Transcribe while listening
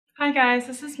Hi guys,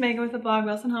 this is Megan with the blog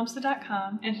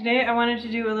WilsonHomestead.com, and today I wanted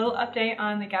to do a little update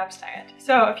on the GAPS diet.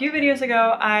 So a few videos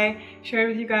ago I shared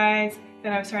with you guys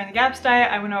that I was starting the GAPS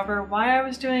diet. I went over why I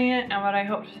was doing it and what I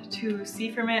hoped to see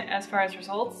from it as far as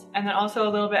results, and then also a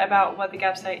little bit about what the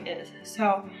GAPS diet is.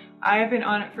 So I've been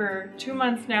on it for 2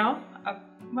 months now,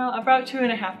 well, about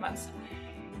 2.5 months,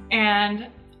 and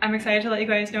I'm excited to let you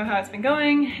guys know how it's been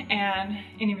going and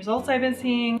any results I've been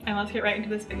seeing, and let's get right into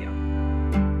this video.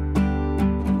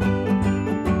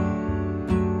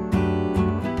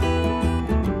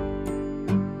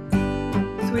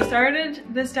 So we started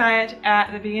this diet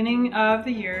at the beginning of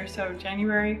the year, so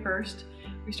January 1st.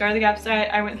 We started the GAPS diet.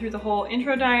 I went through the whole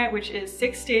intro diet, which is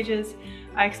 6 stages.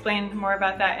 I explained more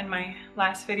about that in my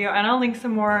last video, and I'll link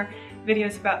some more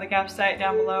videos about the GAPS diet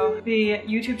down below. The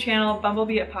YouTube channel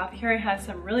Bumblebee Apothecary has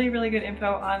some really good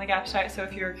info on the GAPS diet, so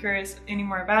if you're curious any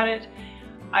more about it,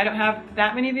 I don't have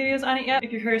that many videos on it yet.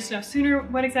 If you're curious to know sooner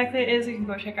what exactly it is, you can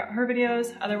go check out her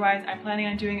videos. Otherwise, I'm planning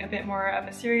on doing a bit more of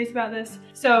a series about this.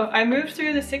 So I moved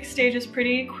through the 6 stages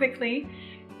pretty quickly,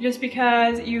 just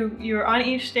because you're on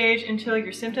each stage until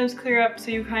your symptoms clear up,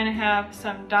 so you kind of have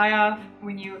some die-off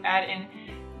when you add in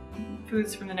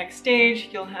foods from the next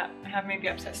stage. You'll have maybe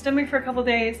upset stomach for a couple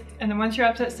days, and then once your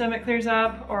upset stomach clears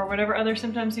up, or whatever other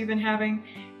symptoms you've been having,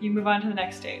 you move on to the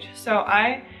next stage. So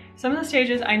some of the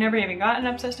stages I never even got an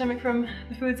upset stomach from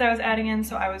the foods I was adding in,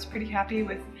 so I was pretty happy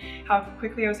with how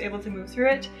quickly I was able to move through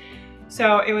it.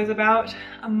 So it was about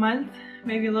a month,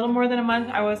 maybe a little more than a month,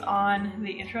 I was on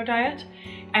the intro diet.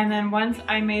 And then once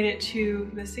I made it to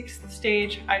the 6th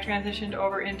stage, I transitioned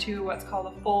over into what's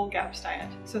called a full GAPS diet.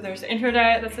 So there's the intro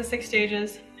diet, that's the 6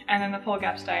 stages, and then the full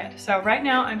GAPS diet. So right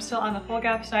now I'm still on the full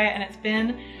GAPS diet, and it's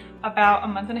been about a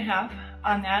month and a half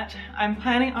on that. I'm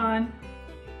planning on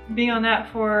being on that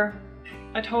for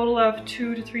a total of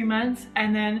 2 to 3 months,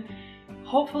 and then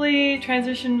hopefully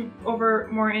transition over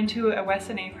more into a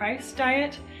Weston A. Price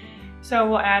diet. So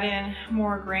we'll add in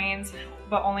more grains,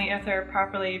 but only if they're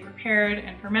properly prepared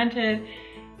and fermented.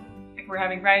 If we're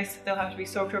having rice, they'll have to be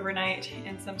soaked overnight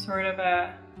in some sort of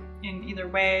in either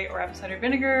whey or apple cider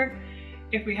vinegar.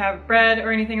 If we have bread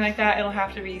or anything like that, it'll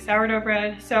have to be sourdough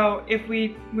bread. So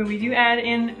when we do add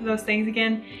in those things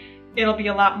again, it'll be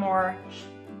a lot more,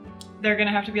 they're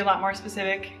gonna have to be a lot more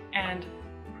specific and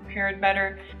prepared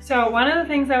better. So one of the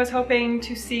things I was hoping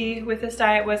to see with this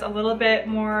diet was a little bit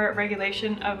more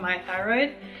regulation of my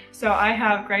thyroid. So I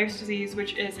have Graves' disease,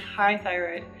 which is high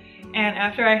thyroid. And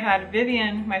after I had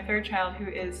Vivian, my 3rd child, who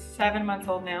is 7 months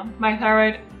old now, my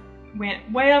thyroid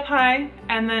went way up high,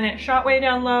 and then it shot way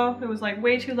down low. It was like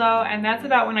way too low, and that's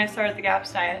about when I started the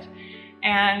GAPS diet.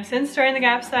 And since starting the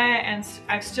GAPS diet, and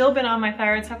I've still been on my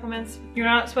thyroid supplements. You're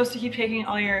not supposed to keep taking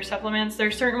all your supplements.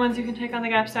 There's certain ones you can take on the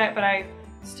GAPS diet, but I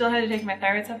still had to take my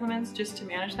thyroid supplements just to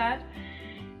manage that.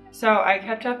 So I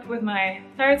kept up with my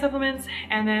thyroid supplements,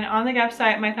 and then on the GAPS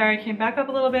diet, my thyroid came back up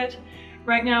a little bit.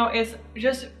 Right now it's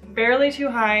just barely too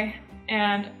high,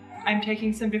 and I'm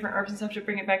taking some different herbs and stuff to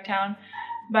bring it back down.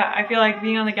 But I feel like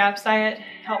being on the GAPS diet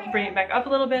helped bring it back up a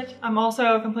little bit. I'm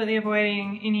also completely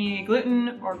avoiding any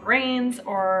gluten or grains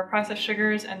or processed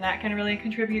sugars, and that can really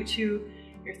contribute to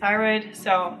your thyroid.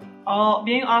 So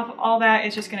being off all that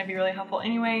is just gonna be really helpful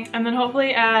anyway. And then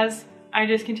hopefully as I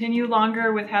just continue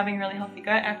longer with having a really healthy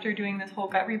gut after doing this whole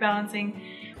gut rebalancing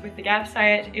with the GAPS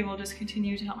diet, it will just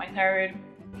continue to help my thyroid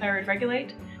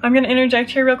regulate. I'm gonna interject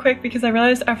here real quick because I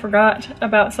realized I forgot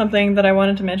about something that I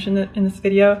wanted to mention in this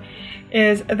video,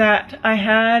 is that I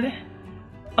had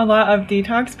a lot of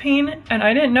detox pain, and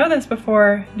I didn't know this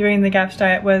before doing the GAPS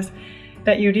diet, was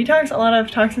that you detox a lot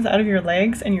of toxins out of your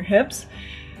legs and your hips.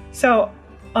 So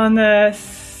on the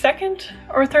 2nd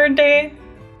or 3rd day,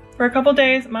 for a couple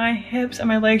days, my hips and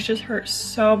my legs just hurt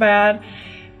so bad.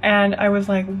 And I was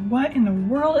like, what in the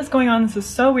world is going on? This is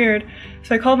so weird.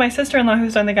 So I called my sister-in-law,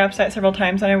 who's done the GAPS diet several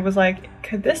times, and I was like,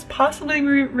 could this possibly be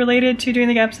related to doing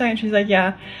the GAPS diet? And she's like,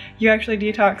 yeah, you actually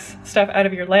detox stuff out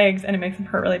of your legs and it makes them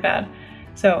hurt really bad.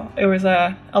 So it was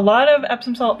a lot of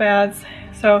Epsom salt baths.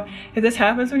 So if this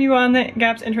happens when you go on the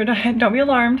GAPS intro diet, don't be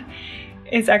alarmed.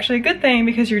 It's actually a good thing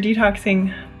because you're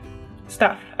detoxing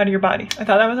stuff out of your body. I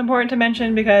thought that was important to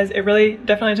mention because it really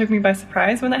definitely took me by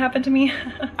surprise when that happened to me.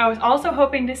 I was also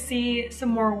hoping to see some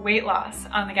more weight loss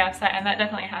on the GAPS diet, and that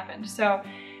definitely happened. So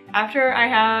after I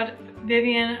had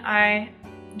Vivian,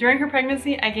 during her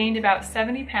pregnancy, I gained about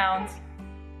 70 pounds,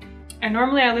 and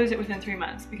normally I lose it within 3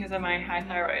 months because of my high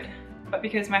thyroid. But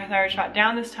because my thyroid shot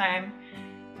down this time,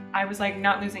 I was like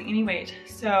not losing any weight.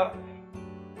 So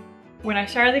when I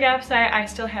started the GAPS diet, I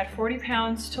still had 40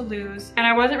 pounds to lose, and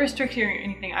I wasn't restricting or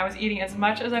anything. I was eating as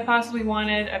much as I possibly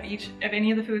wanted of any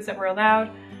of the foods that were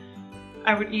allowed.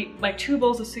 I would eat like 2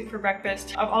 bowls of soup for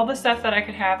breakfast. Of all the stuff that I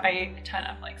could have, I ate a ton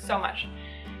of, like so much.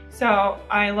 So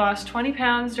I lost 20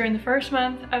 pounds during the first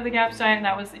month of the GAPS diet, and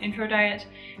that was the intro diet.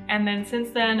 And then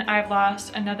since then, I've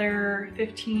lost another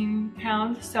 15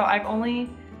 pounds. So I've only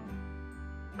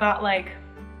got like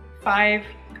 5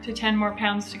 to 10 more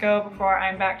pounds to go before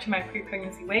I'm back to my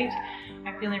pre-pregnancy weight.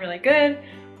 I'm feeling really good.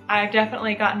 I've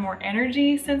definitely gotten more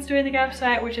energy since doing the GAPS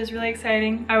diet, which is really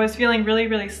exciting. I was feeling really,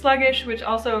 really sluggish, which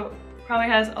also probably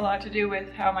has a lot to do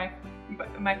with how my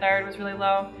thyroid was really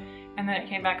low, and then it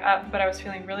came back up, but I was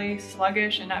feeling really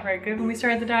sluggish and not very good when we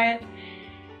started the diet.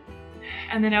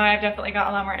 And then now I've definitely got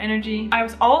a lot more energy. I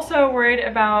was also worried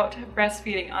about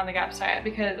breastfeeding on the GAPS diet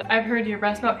because I've heard your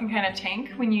breast milk can kind of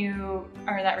tank when you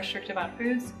are that restrictive on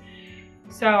foods.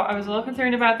 So I was a little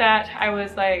concerned about that. I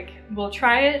was like, we'll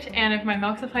try it, and if my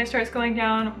milk supply starts going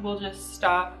down, we'll just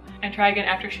stop and try again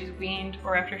after she's weaned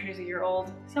or after she's a year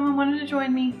old. Someone wanted to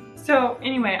join me. So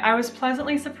anyway, I was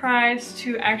pleasantly surprised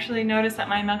to actually notice that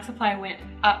my milk supply went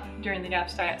up during the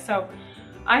GAPS diet. So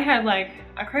I had like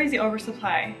a crazy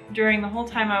oversupply during the whole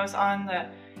time I was on the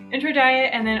intro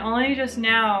diet, and then only just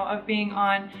now of being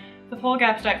on the full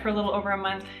GAPS diet for a little over a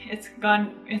month, it's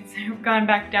gone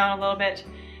back down a little bit.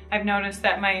 I've noticed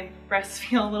that my breasts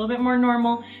feel a little bit more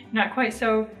normal, not quite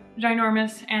so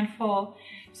ginormous and full.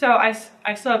 So I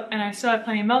still have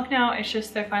plenty of milk now. It's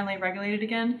just they're finally regulated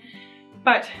again.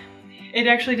 But it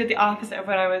actually did the opposite of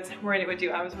what I was worried it would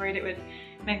do. I was worried it would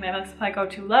make my milk supply go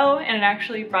too low, and it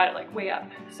actually brought it like way up.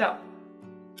 So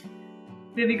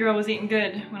baby girl was eating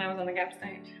good when I was on the GAPS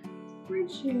diet.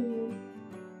 Weren't you?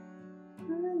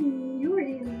 You were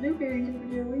eating blueberries over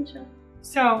there, weren't you?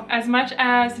 So as much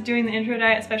as doing the intro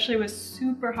diet especially was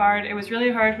super hard, it was really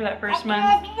hard for that first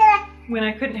month when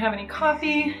I couldn't have any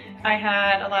coffee. I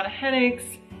had a lot of headaches.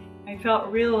 I felt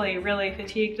really, really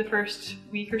fatigued the first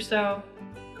week or so.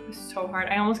 It was so hard.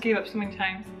 I almost gave up so many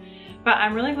times. But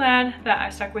I'm really glad that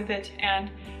I stuck with it, and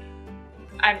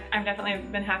I've definitely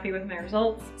been happy with my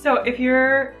results. So if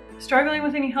you're struggling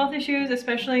with any health issues,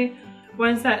 especially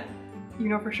ones that you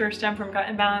know for sure stem from gut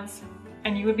imbalance,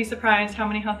 and you would be surprised how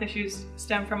many health issues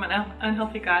stem from an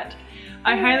unhealthy gut,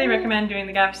 I highly recommend doing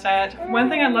the GAPS diet. One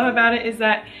thing I love about it is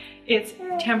that it's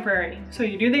temporary. So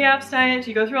you do the GAPS diet,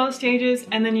 you go through all the stages,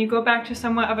 and then you go back to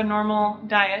somewhat of a normal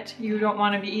diet. You don't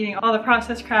want to be eating all the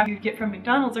processed crap you get from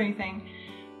McDonald's or anything.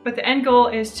 But the end goal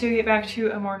is to get back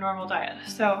to a more normal diet.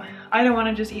 So I don't want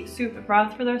to just eat soup and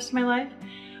broth for the rest of my life.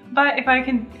 But if I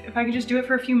can just do it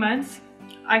for a few months,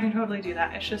 I can totally do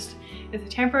that. It's a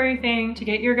temporary thing to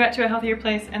get your gut to a healthier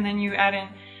place, and then you add in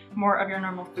more of your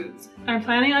normal foods. I'm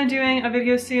planning on doing a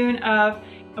video soon of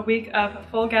a week of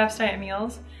full GAPS diet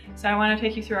meals. So I want to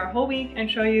take you through our whole week and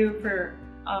show you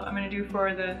I'm going to do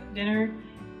for the dinner,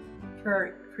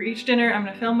 for each dinner, I'm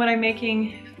going to film what I'm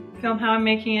making, film how I'm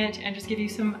making it, and just give you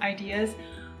some ideas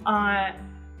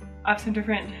of some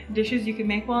different dishes you can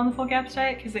make while on the full GAPS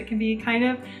diet, because it can be kind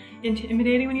of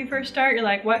intimidating when you first start. You're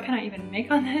like, what can I even make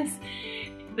on this?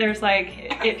 There's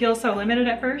like, it feels so limited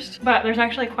at first, but there's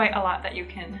actually quite a lot that you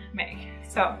can make.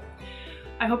 So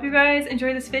I hope you guys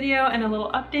enjoyed this video and a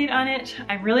little update on it.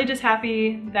 I'm really just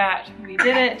happy that we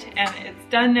did it and it's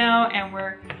done now, and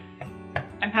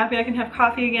I'm happy I can have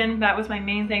coffee again. That was my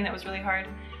main thing that was really hard.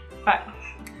 But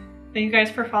thank you guys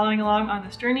for following along on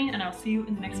this journey, and I'll see you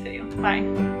in the next video.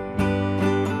 Bye.